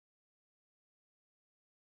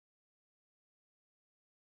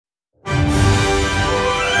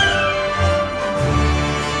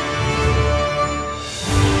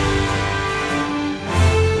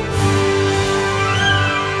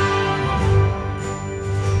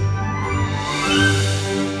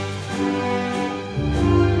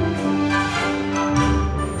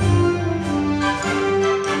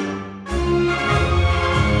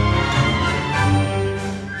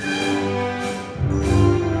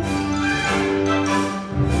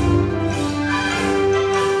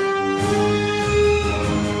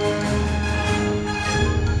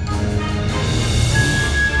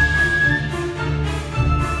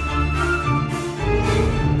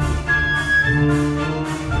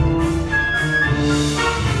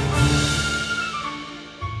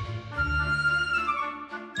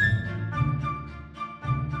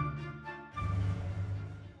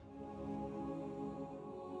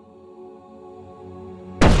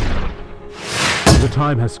The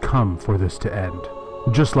time has come for this to end.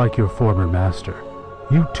 Just like your former master,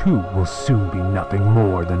 you too will soon be nothing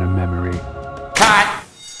more than a memory. Cut!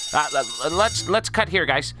 Let's cut here,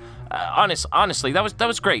 guys. Honestly, that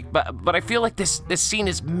was great, but I feel like this scene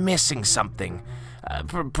is missing something.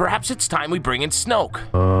 Perhaps it's time we bring in Snoke.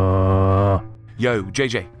 Yo,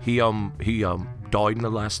 JJ, he died in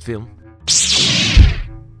the last film.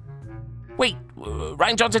 Wait,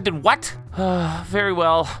 Rian Johnson did what? Very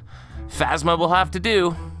well. Phasma will have to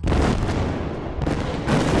do.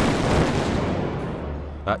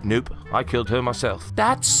 Nope, I killed her myself.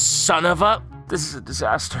 That son of a... This is a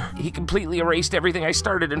disaster. He completely erased everything I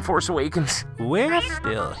started in Force Awakens. We're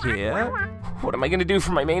still here. What am I gonna do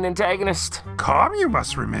for my main antagonist? Calm you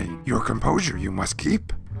must remain. Your composure you must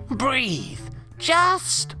keep. Breathe.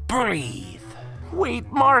 Just breathe.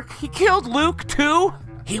 Wait, Mark, he killed Luke too?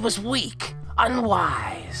 He was weak,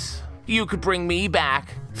 unwise. You could bring me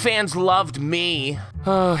back. Fans loved me.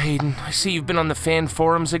 Oh, Hayden, I see you've been on the fan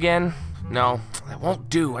forums again. No, that won't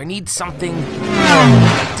do. I need something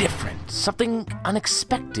different, something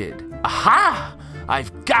unexpected. Aha!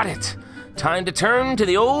 I've got it. Time to turn to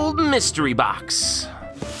the old mystery box.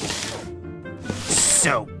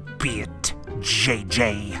 So be it,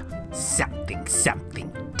 JJ.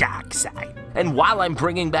 Something dark side. And while I'm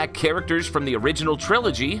bringing back characters from the original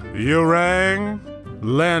trilogy... You rang?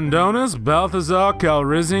 Landonis Balthazar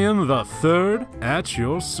Calrissian III at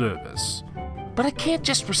your service. But I can't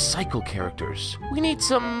just recycle characters. We need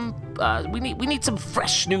some, we need some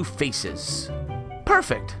fresh new faces.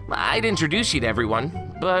 Perfect. I'd introduce you to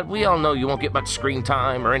everyone, but we all know you won't get much screen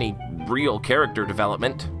time or any real character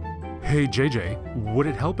development. Hey, JJ, would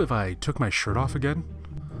it help if I took my shirt off again?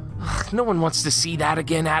 No one wants to see that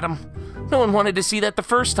again, Adam. No one wanted to see that the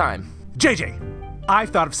first time. JJ,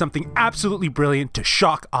 I've thought of something absolutely brilliant to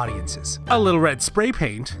shock audiences. A little red spray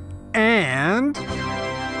paint, and...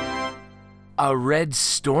 A red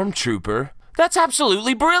stormtrooper? That's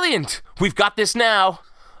absolutely brilliant! We've got this now.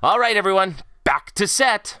 All right, everyone, back to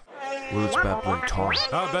set. Well, it's about break time.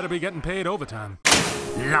 I better be getting paid overtime.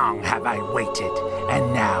 Long have I waited,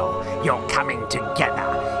 and now your coming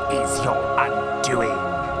together is your undoing.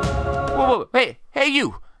 Whoa, hey,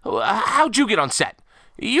 you! How'd you get on set?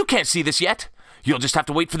 You can't see this yet. You'll just have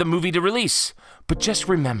to wait for the movie to release. But just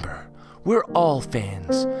remember, we're all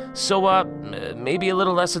fans. So, maybe a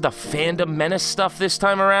little less of the fandom menace stuff this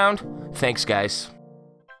time around? Thanks, guys.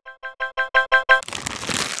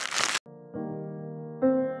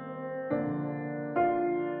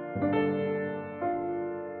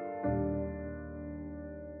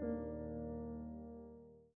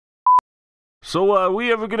 So, are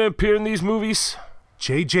we ever gonna appear in these movies?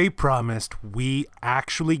 JJ promised we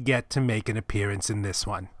actually get to make an appearance in this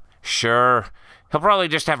one. Sure. He'll probably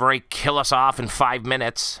just have Ray kill us off in 5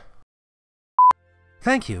 minutes.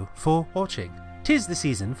 Thank you for watching. 'Tis the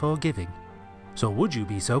season for giving. So would you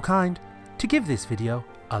be so kind to give this video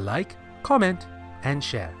a like, comment, and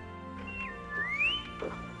share.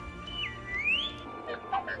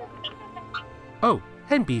 Oh,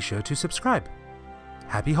 and be sure to subscribe.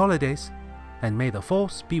 Happy holidays, and may the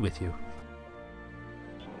Force be with you.